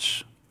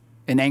thoughts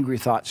and angry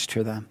thoughts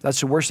to them. That's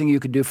the worst thing you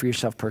could do for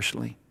yourself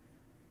personally.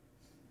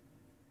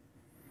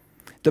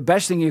 The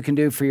best thing you can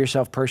do for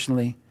yourself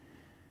personally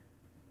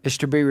is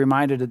to be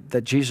reminded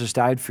that Jesus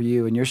died for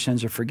you and your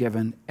sins are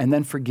forgiven, and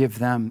then forgive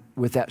them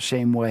with that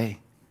same way.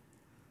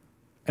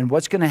 And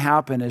what's going to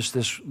happen is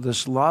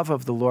this love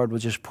of the Lord will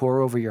just pour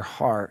over your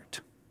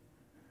heart,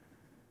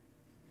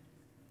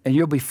 and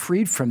you'll be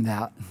freed from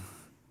that.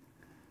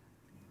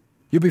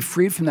 You'll be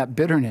freed from that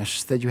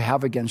bitterness that you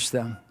have against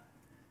them.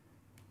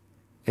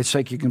 It's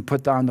like you can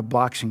put on the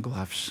boxing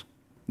gloves.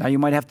 Now, you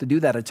might have to do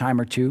that a time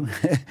or two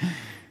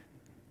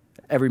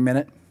every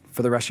minute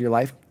for the rest of your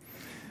life,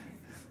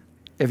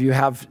 if you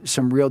have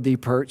some real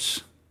deep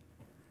hurts.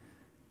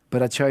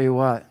 But I tell you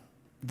what,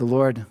 the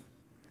Lord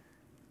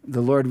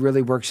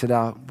really works it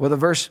out. Well,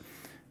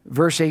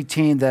 verse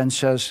 18 then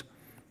says,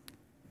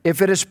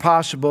 if it is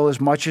possible, as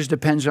much as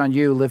depends on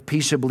you, live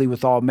peaceably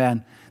with all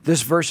men.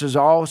 This verse is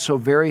also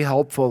very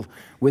helpful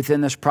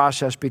within this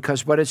process,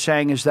 because what it's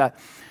saying is that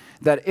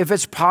if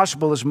it's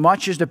possible, as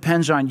much as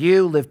depends on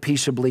you, live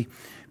peaceably.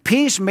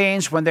 Peace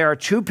means when there are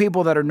two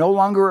people that are no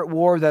longer at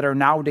war that are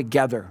now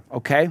together,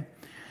 okay?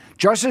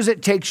 Just as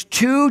it takes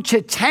two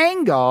to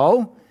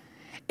tango,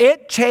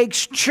 it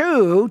takes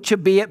two to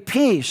be at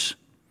peace.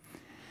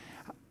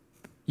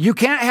 You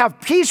can't have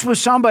peace with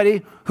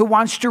somebody who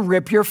wants to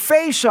rip your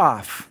face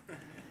off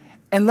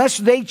unless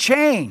they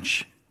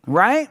change,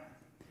 right?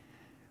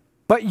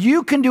 But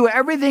you can do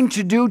everything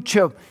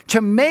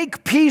to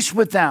make peace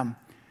with them,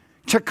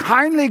 to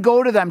kindly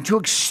go to them, to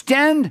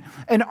extend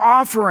an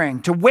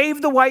offering, to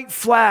wave the white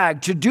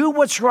flag, to do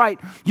what's right.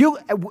 You,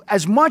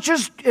 as much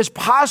as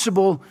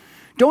possible,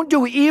 don't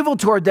do evil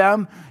toward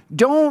them.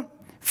 Don't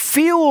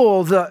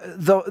fuel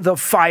the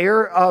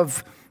fire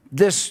of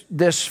this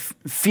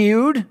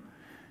feud,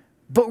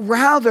 but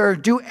rather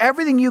do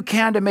everything you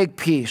can to make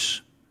peace.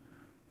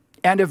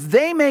 And if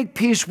they make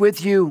peace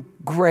with you,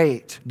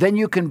 great. Then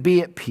you can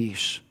be at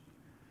peace.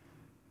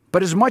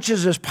 But as much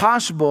as is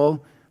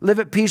possible, live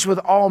at peace with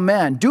all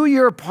men. Do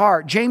your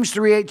part. James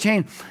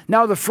 3:18.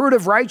 Now the fruit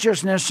of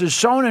righteousness is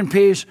sown in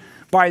peace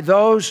by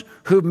those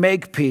who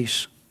make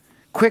peace.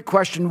 Quick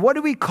question. What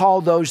do we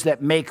call those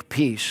that make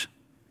peace?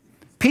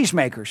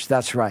 Peacemakers.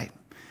 That's right.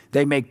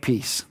 They make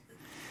peace.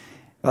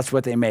 That's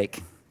what they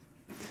make.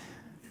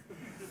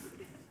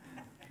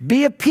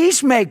 Be a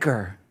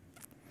peacemaker.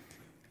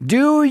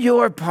 Do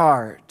your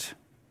part.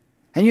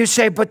 And you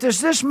say, but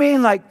does this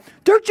mean like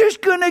they're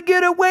just going to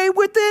get away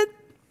with it?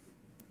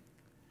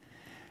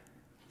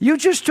 You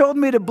just told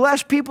me to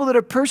bless people that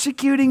are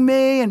persecuting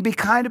me and be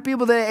kind to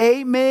people that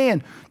hate me,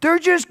 and they're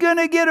just going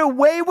to get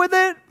away with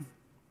it?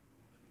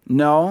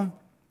 No.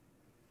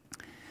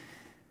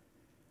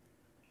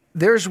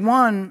 There's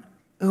one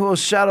who will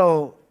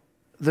settle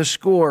the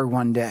score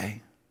one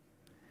day.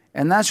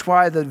 And that's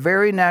why the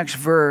very next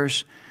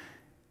verse,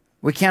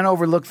 we can't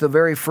overlook the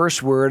very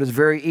first word. It's a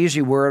very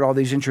easy word, all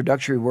these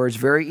introductory words,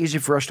 very easy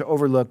for us to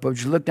overlook. But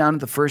would you look down at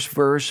the first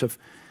verse of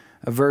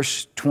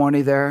verse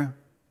 20 there,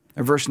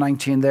 or verse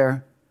 19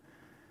 there?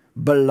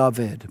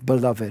 Beloved,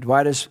 beloved.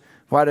 Why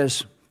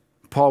does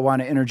Paul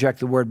want to interject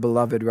the word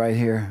beloved right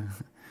here?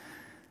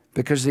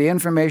 Because the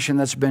information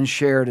that's been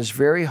shared is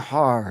very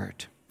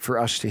hard for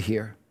us to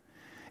hear.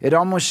 It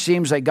almost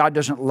seems like God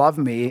doesn't love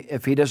me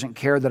if he doesn't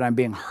care that I'm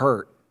being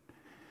hurt.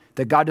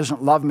 That God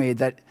doesn't love me,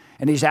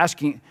 and he's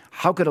asking,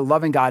 how could a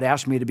loving God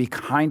ask me to be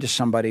kind to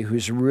somebody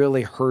who's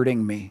really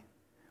hurting me?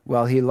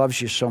 Well, he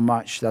loves you so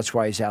much. That's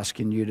why he's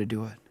asking you to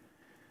do it.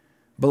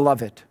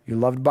 Beloved, you're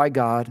loved by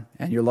God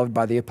and you're loved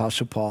by the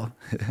Apostle Paul.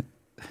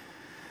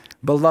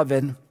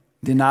 Beloved,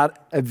 do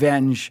not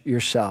avenge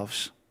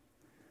yourselves.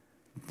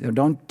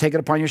 Don't take it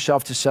upon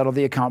yourself to settle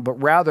the account, but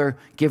rather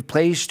give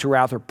place to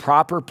wrath, or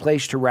proper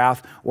place to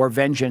wrath or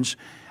vengeance.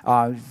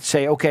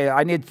 Say, okay,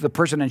 I need the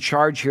person in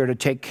charge here to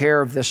take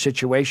care of this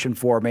situation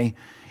for me,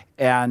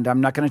 and I'm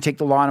not going to take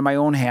the law into my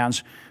own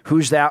hands.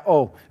 Who's that?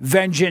 Oh,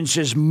 vengeance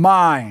is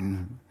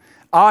mine.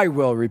 I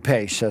will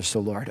repay, says the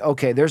Lord.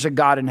 Okay, there's a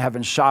God in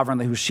heaven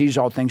sovereignly who sees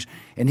all things,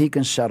 and he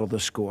can settle the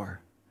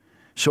score.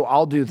 So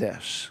I'll do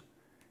this.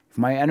 If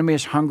my enemy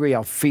is hungry,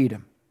 I'll feed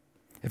him.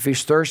 If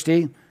he's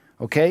thirsty,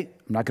 okay,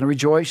 I'm not going to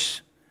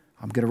rejoice.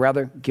 I'm going to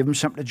rather give him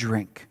something to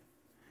drink.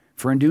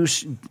 For in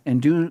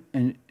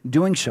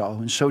doing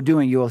so,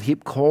 you will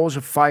heap coals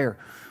of fire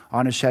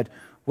on his head.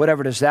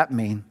 whatever does that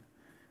mean?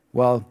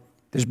 Well,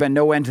 there's been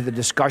no end to the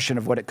discussion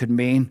of what it could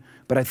mean,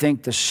 but I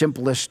think the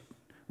simplest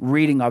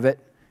reading of it,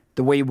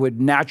 the way it would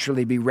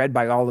naturally be read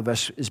by all of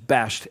us, is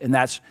best, and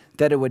that's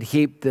that it would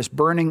heap this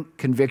burning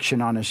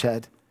conviction on his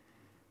head,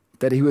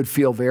 that he would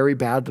feel very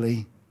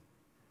badly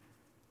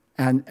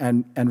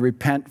and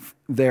repent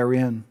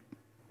therein.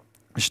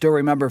 I still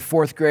remember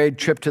 4th grade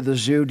trip to the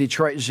zoo,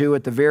 Detroit Zoo,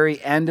 at the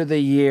very end of the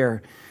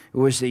year. It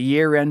was the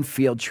year-end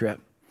field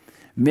trip.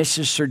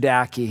 Mrs.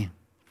 Serdacki,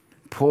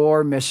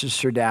 poor Mrs.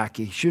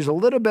 Serdacki. She was a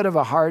little bit of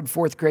a hard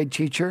 4th grade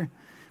teacher,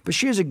 but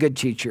she was a good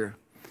teacher.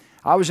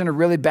 I was in a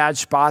really bad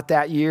spot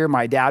that year.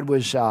 My dad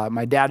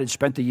had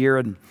spent the year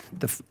in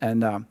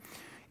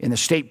the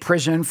state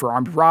prison for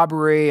armed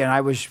robbery, and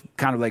I was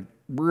kind of like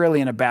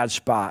really in a bad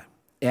spot.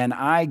 And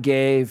I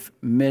gave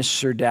Miss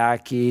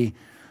Serdacki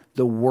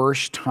the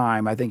worst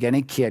time I think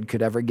any kid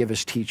could ever give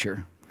his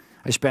teacher.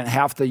 I spent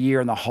half the year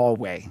in the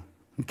hallway,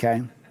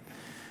 okay?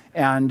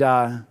 And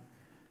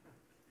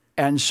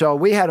so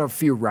we had a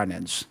few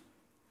run-ins.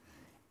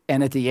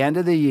 And at the end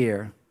of the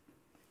year,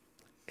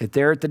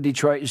 there at the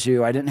Detroit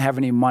Zoo, I didn't have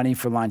any money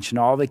for lunch, and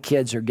all the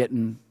kids are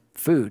getting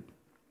food.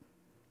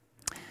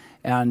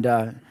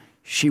 And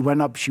she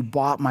went up, she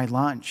bought my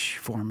lunch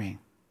for me,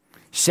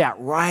 sat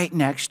right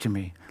next to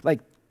me,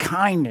 like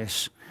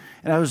kindness.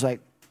 And I was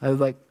like,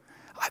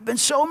 I've been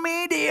so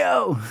mean to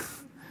you.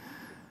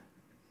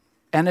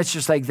 And it's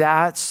just like,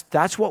 that's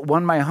what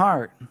won my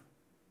heart.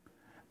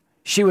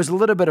 She was a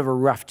little bit of a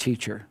rough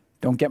teacher,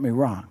 don't get me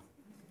wrong.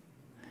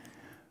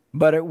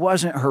 But it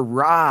wasn't her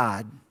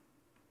rod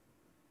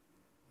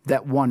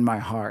that won my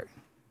heart.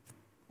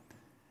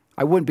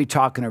 I wouldn't be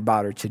talking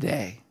about her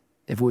today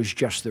if it was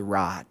just the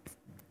rod.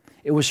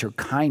 It was her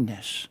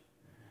kindness.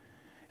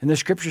 And the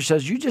scripture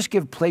says, you just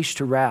give place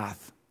to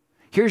wrath.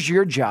 Here's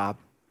your job.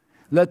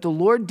 Let the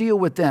Lord deal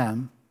with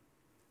them.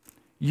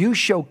 You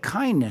show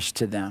kindness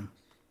to them.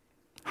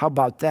 How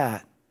about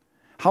that?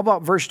 How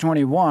about verse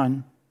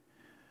 21?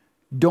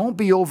 Don't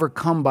be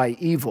overcome by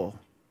evil,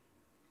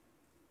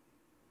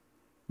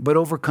 but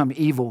overcome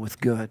evil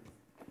with good.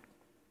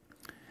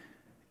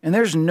 And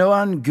there's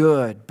none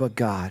good but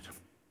God.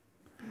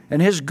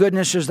 And his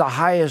goodness is the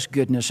highest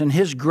goodness, and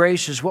his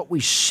grace is what we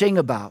sing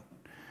about,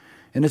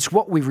 and it's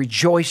what we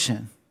rejoice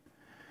in.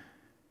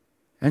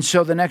 And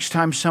so the next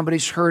time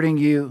somebody's hurting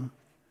you,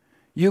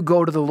 you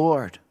go to the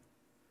Lord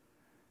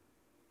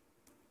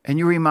and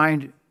you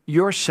remind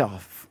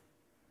yourself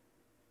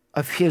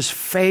of his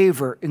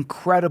favor,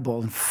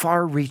 incredible and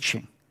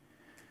far-reaching,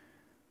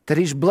 that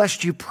he's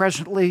blessed you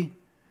presently,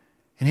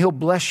 and he'll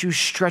bless you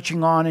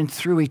stretching on and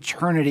through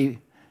eternity,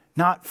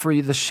 not for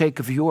the sake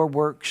of your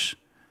works,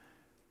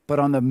 but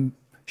on the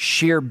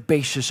sheer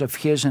basis of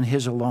his and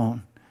his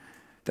alone,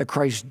 that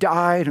Christ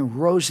died and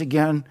rose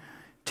again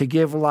to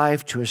give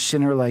life to a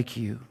sinner like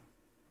you.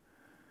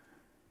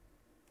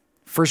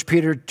 1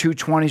 Peter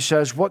 2:20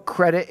 says, what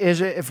credit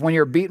is it if when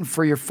you're beaten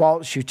for your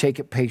faults, you take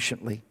it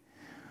patiently?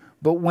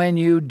 But when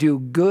you do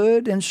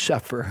good and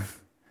suffer,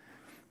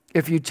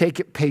 if you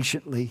take it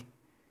patiently,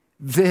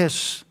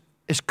 this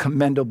is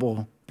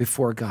commendable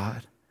before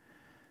God.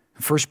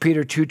 1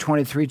 Peter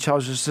 2:23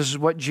 tells us this is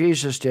what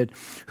Jesus did,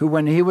 who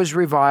when he was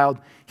reviled,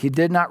 he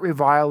did not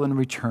revile in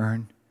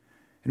return.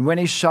 And when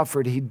he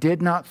suffered, he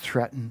did not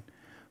threaten,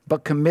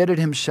 but committed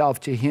himself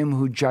to him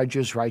who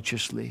judges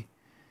righteously,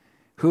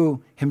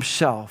 who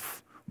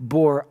himself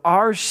bore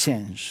our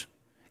sins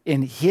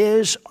in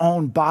his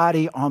own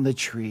body on the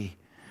tree,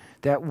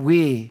 that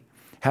we,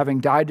 having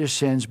died to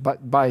sins,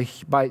 but by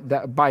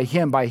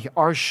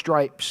our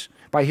stripes,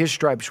 by his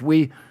stripes,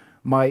 we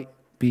might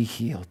be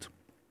healed.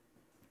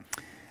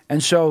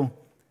 And so,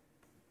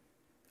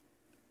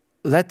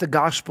 let the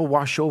gospel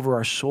wash over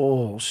our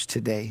souls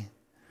today.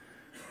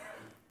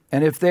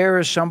 And if there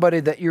is somebody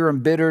that you're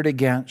embittered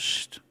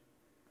against,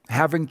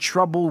 having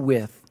trouble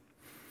with,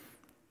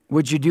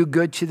 would you do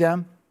good to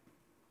them?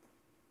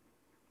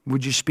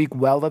 Would you speak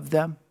well of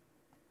them?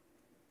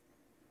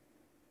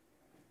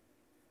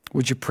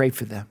 Would you pray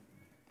for them?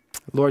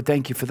 Lord,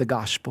 thank you for the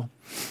gospel.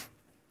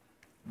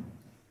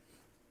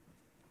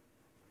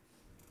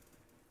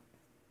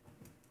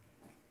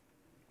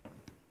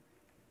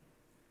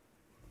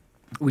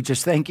 We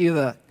just thank you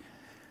that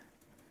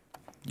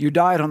you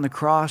died on the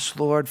cross,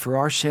 Lord, for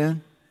our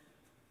sin.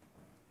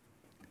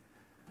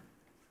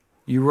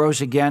 You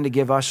rose again to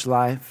give us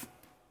life.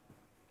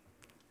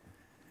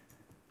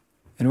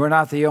 And we're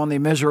not the only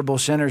miserable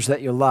sinners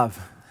that you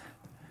love.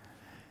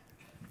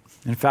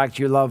 In fact,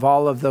 you love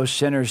all of those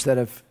sinners that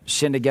have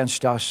sinned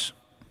against us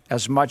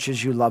as much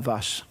as you love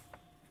us.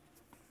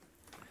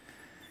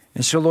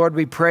 And so, Lord,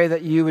 we pray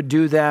that you would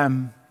do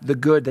them the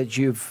good that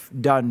you've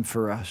done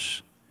for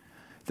us,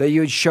 that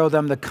you would show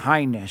them the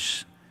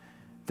kindness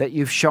that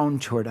you've shown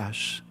toward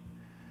us,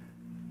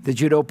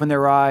 that you'd open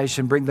their eyes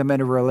and bring them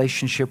into a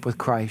relationship with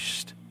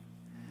Christ,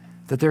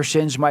 that their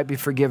sins might be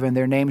forgiven,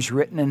 their names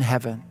written in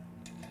heaven,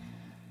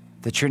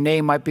 that your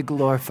name might be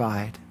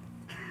glorified,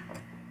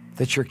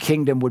 that your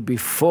kingdom would be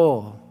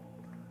full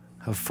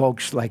of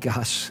folks like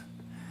us,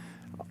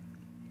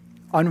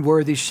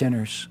 unworthy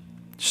sinners,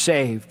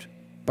 saved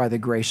by the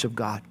grace of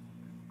God.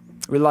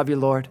 We love you,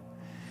 Lord.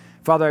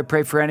 Father, I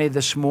pray for any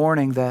this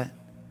morning that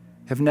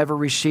have never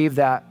received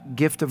that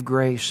gift of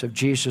grace of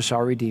Jesus,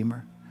 our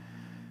Redeemer,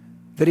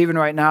 that even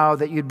right now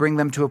that you'd bring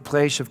them to a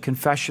place of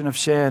confession of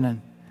sin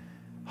and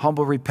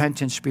humble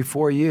repentance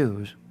before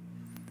you,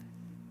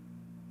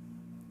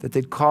 that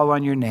they'd call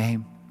on your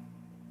name,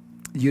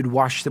 you'd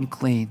wash them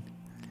clean.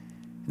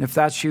 And if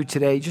that's you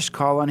today, just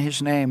call on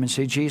his name and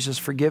say, Jesus,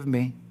 forgive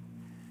me.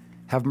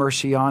 Have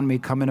mercy on me.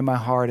 Come into my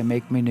heart and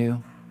make me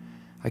new.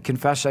 I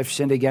confess I've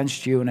sinned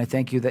against you, and I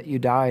thank you that you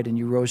died and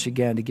you rose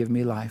again to give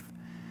me life.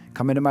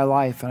 Come into my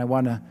life, and I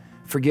want to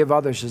forgive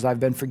others as I've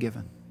been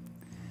forgiven.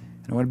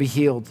 And I want to be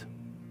healed.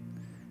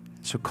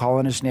 So call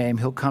on his name.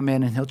 He'll come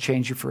in and he'll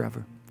change you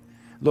forever.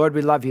 Lord,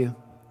 we love you.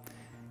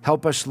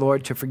 Help us,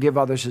 Lord, to forgive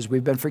others as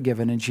we've been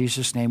forgiven. In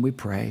Jesus' name we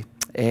pray.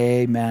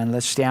 Amen.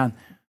 Let's stand.